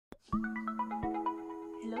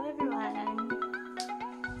everyone!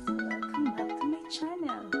 So welcome back to my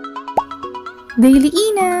channel. Daily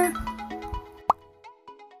Ina!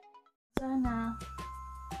 Sana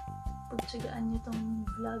pagtsagaan niyo tong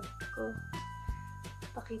vlog ko.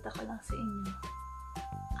 Pakita ko lang sa inyo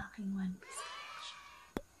aking One Piece collection.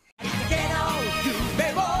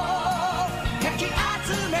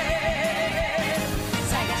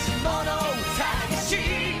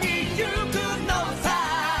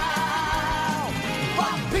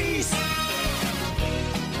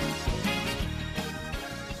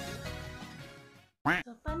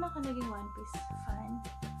 So, paano ako naging One Piece fan?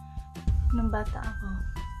 Nung bata ako,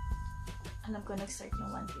 alam ko nag-start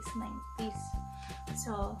yung One Piece 90s.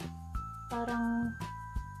 So, parang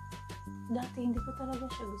dati hindi ko talaga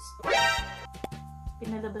siya gusto.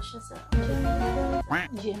 Pinalabas siya sa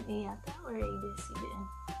GMA yata or ABS-CBN.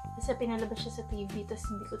 Kasi pinalabas siya sa TV, tapos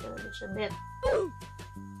hindi ko talaga siya bet.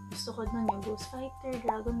 Gusto ko nun yung Ghost Fighter,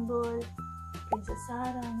 Dragon Ball, Princess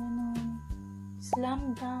Sarah, ganun,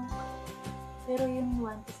 Slam Dunk. Pero yung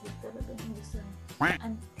One Piece di talaga yung gusto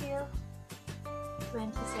until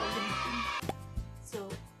 2017. So,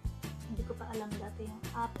 hindi ko pa alam dati yung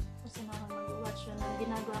app kung saan ako mag-watch yun. Ang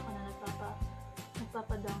ginagawa ko na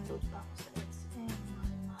nagpapa-download pa ako sa SM,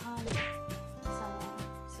 mahal sa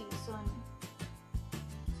season.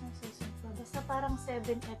 Sa season pa. Basta parang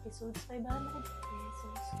 7 episodes, 500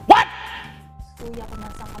 pesos. What? So, kuya ko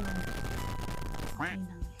nasa kamay. Okay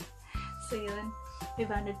lang. So, yun.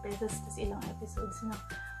 500 pesos, tapos ilang episodes na.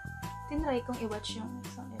 Tinry kong i-watch yung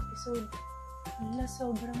isang episode. Wala,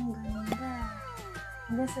 sobrang ganda.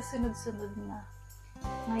 Hanggang sa sunod-sunod na.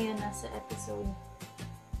 Ngayon, nasa episode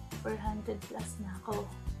 400 plus na ako.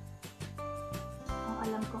 Ang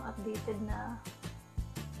alam kong updated na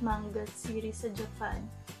manga series sa Japan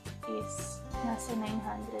is nasa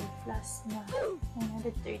 900 plus na.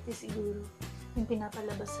 930 siguro. Yung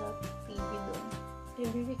pinapalabas sa TV doon.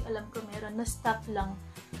 Every week alam ko meron. Na-stop lang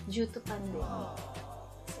due to pandemic.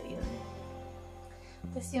 So, yun.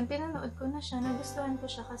 Tapos yung pinanood ko na siya, nagustuhan ko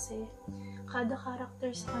siya kasi kada character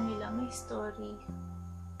sa kanila may story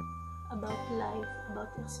about life, about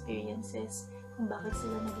experiences, kung bakit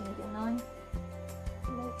sila naging ganon.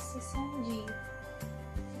 Like si Sanji.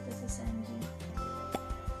 Ito si Sanji.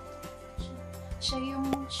 Siya yung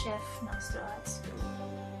chef ng Straw Hats Crew.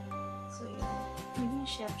 So yun. Naging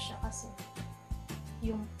chef siya kasi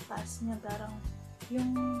yung past niya parang yung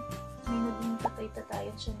may naging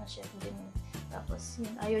tatay-tatayan siya na chef din eh. Tapos yun,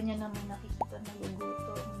 ayaw niya naman nakikita na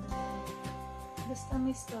gugutom. Basta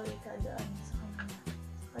may story kada sa kanila.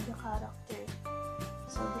 Kada character.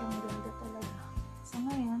 Sobrang ganda talaga. So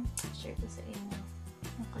ngayon, share ko sa inyo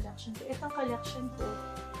yung collection ko. Itong collection ko,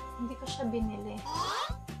 hindi ko siya binili.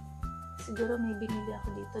 Siguro may binili ako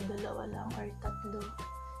dito, 2 lang or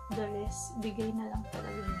 3. The rest, bigay na lang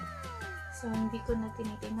talaga yun. So hindi ko na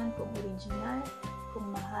tinitingnan kung original, kung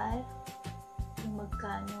mahal, kung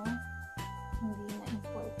magkano. Hindi na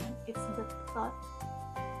important. It's the thought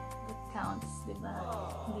that counts, diba?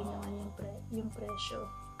 Hindi naman yung presyo.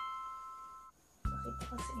 Pakita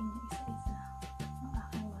ko sa inyo isa-isa ang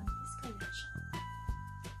aking One Piece collection.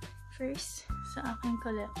 First, sa aking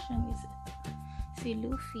collection is si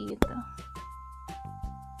Luffy. Ito.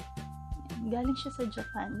 Galing siya sa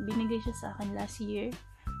Japan. Binigay siya sa akin last year,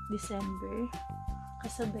 December.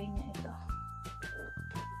 Kasabay niya ito.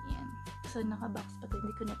 Yan. So, nakabox pa ito.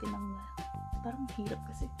 Hindi ko na tinanggal. Parang hirap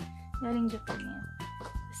kasi galing Japan yan.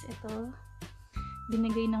 Tapos ito,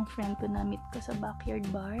 binigay ng friend ko na meet ko sa backyard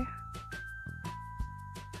bar.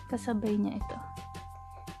 Kasabay niya ito.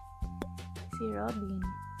 Si Robin.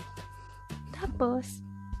 Tapos,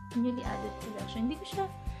 newly added collection. Hindi ko siya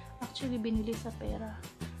actually binili sa pera.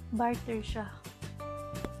 Barter siya.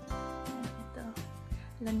 Ito.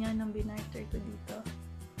 Alam niyo anong binarter ko dito?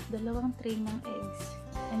 2 tray ng eggs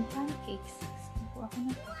and pancakes. Nakuha ko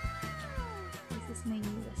na ito. This is my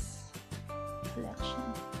newest collection.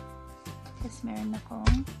 Tapos meron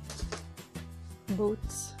akong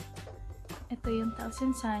boats. Ito yung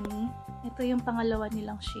Thousand Sunny. Ito yung pangalawa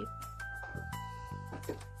nilang ship.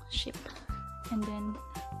 And then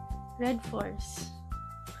Red Force.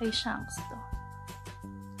 Kay Shanks to.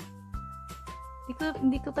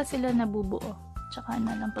 Hindi ko pa sila nabubuo. Tsaka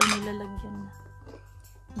na lang pag nilalagyan na.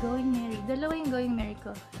 Going Merry. 2 yung Going Merry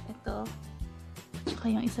ko. Ito. Tsaka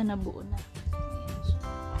yung isa na buo na.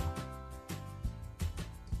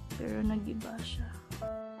 Pero nag-iba siya.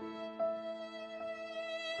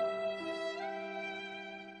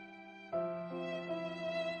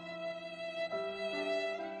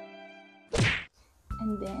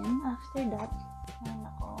 And then, after that, meron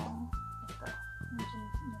akong ito. Medyo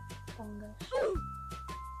natanggal siya.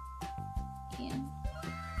 Ayan.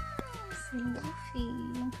 Si Luffy.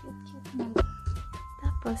 Yung cute-cute na.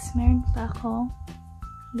 Tapos, meron pa ako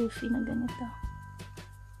Luffy na ganito.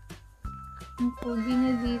 Ang pogi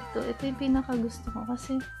niya dito. Ito yung pinakagusto ko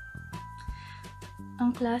kasi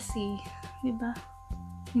ang classy. Diba?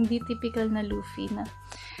 Hindi typical na Luffy na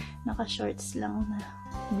naka-shorts lang na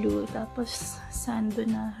blue. Tapos, sando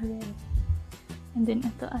na red. And then,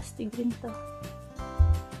 ito, astig rin to.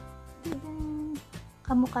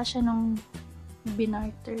 Kamukha siya nung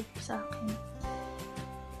binarter sa akin.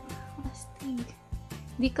 Astig.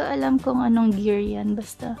 Di ko alam kung anong gear yan.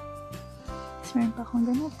 Basta, meron pa akong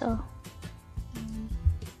ganito.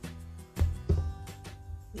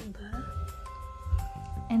 Diba?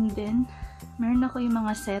 And then, meron ako yung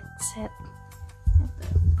mga set. Ito,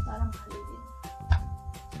 parang Halloween.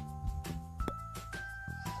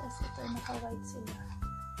 Tapos ito, naka-white sila.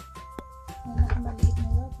 May nakamaliit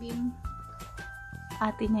na Robin.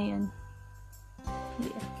 Ate niya yun.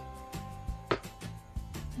 Liit.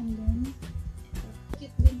 And then, ito.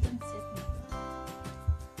 Cute din tong set nito.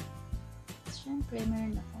 Siyempre,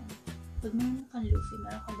 meron akong, pag meron kang Luffy,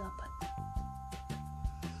 meron ka dapat.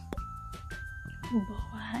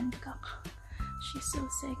 Boa Hancock. She's so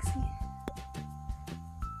sexy.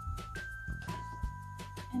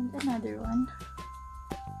 And another one.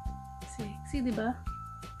 Sexy, diba?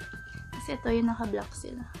 Kasi ito yung naka-block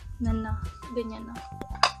sila. Na ganyan na.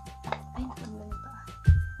 Ay, tanggal pa.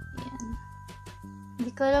 Yan.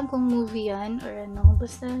 Hindi ko alam kung movie yan or ano.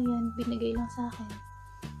 Basta yan, binigay lang sa akin.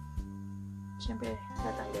 Siyempre,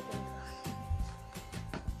 tatanggapin ko.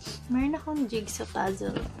 Meron akong jigsaw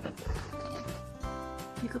puzzle. Ayan.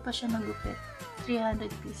 Hindi ko pa siya nagupit.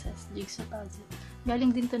 300 pieces, jigsaw puzzle.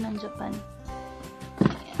 Galing din to ng Japan.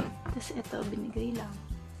 Ayan. Tapos ito, binigay lang.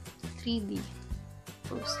 3D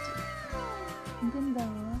poster. Ang ganda,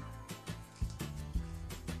 oh.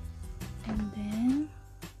 And then,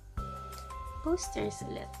 posters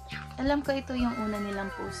ulit. Alam ko ito yung una nilang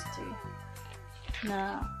poster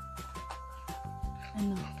na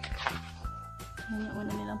ano, yan yung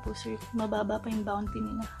una nilang poster. Mababa pa yung bounty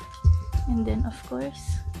nila. And then, of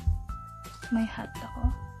course, may hat ako.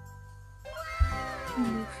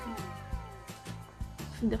 Luffy.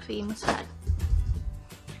 The famous hat.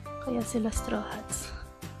 Kaya sila straw hats.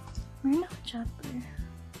 Meron ako Chopper.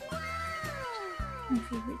 My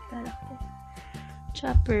favorite character.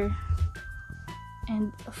 Chopper.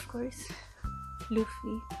 And of course,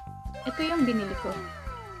 Luffy. Ito yung binili ko.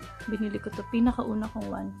 Binili ko to. Pinakauna kong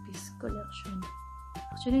One Piece collection.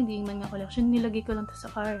 Actually, hindi man nga collection. Nilagay ko lang to sa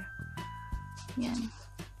car. Yan.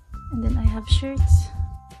 And then I have shirts.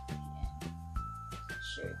 Yan.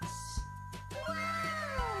 Shirts.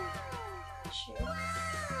 Shirts.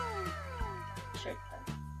 Shirt pa.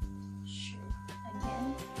 Shirt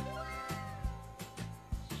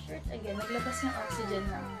again. Naglabas yung Oxygen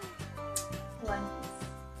ng One Piece.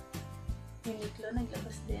 Uniqlo,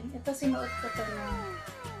 naglabas din. Ito, sinuot ko to ng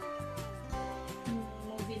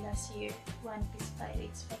movie last year, One Piece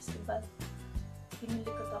Pirates Festival. Pinili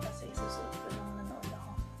ko to kasi isusuot ko nung nanood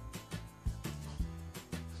ako.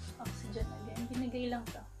 Oxygen again. Binigay lang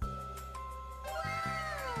to.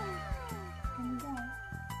 Ganda.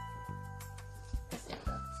 Kasi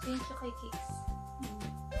ito. Thank you kay Kicks.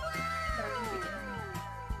 Bagong bigyan mo.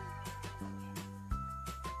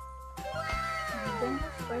 And then,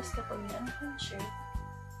 of course, kapag meron kang shirt,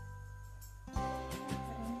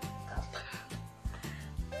 cup.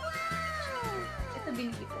 Ito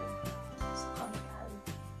binili ko sa Comic Hall.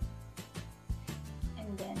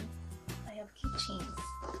 And then, I have keychains.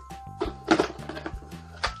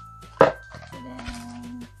 And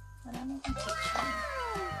then, marami kong keychain.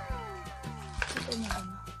 Ito niya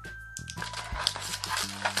ano.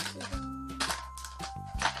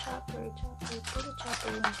 Chopper. Puro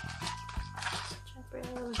chopper yun. Chopper.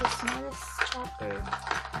 The smallest chopper.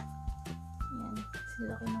 Yan.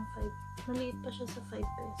 Silaki ng 5. Maliit pa siya sa 5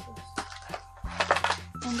 pesos.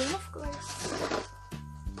 And then of course,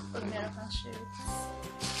 pag meron kang shirts,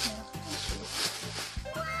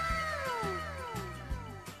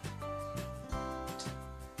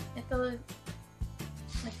 ito,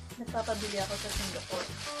 nagpapabili ako sa Singapore.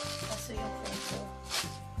 Kaso yung friend ko,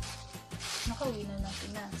 nakauwi na ng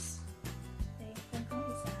Pinas. Okay, friend kong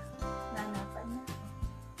isa, nanapan na ako.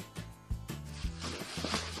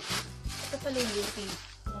 Ito pala yung Luffy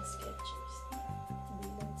na Skechers. Hindi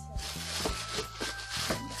lang sa...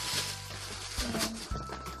 Ayan.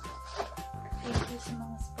 Thank you sa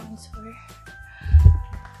mga sponsor.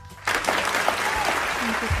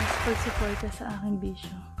 Thank you sa pag-suporta sa aking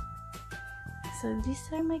bisyo. So, these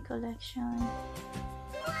are my collection.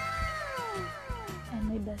 And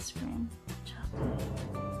my best friend, chocolate.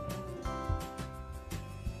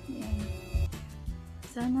 Ayan.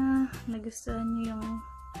 Sana nagustuhan niyo yung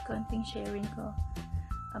konting sharing ko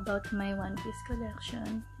about my One Piece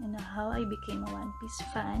collection and how I became a One Piece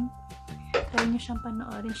fan. Try niyo siyang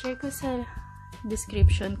panoorin. Share ko sa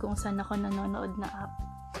description kung saan ako nanonood na app.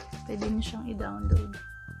 Pwede niyo siyang i-download.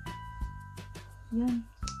 Yun.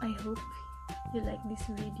 I hope you like this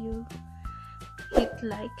video. Hit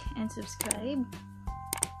like and subscribe.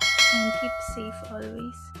 And keep safe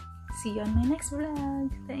always. See you on my next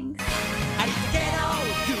vlog. Thanks.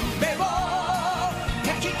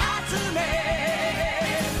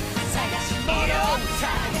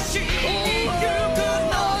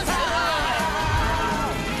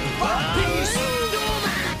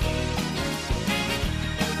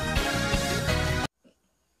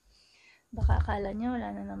 Baka akala nyo wala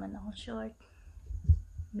na naman akong short.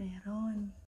 Meron.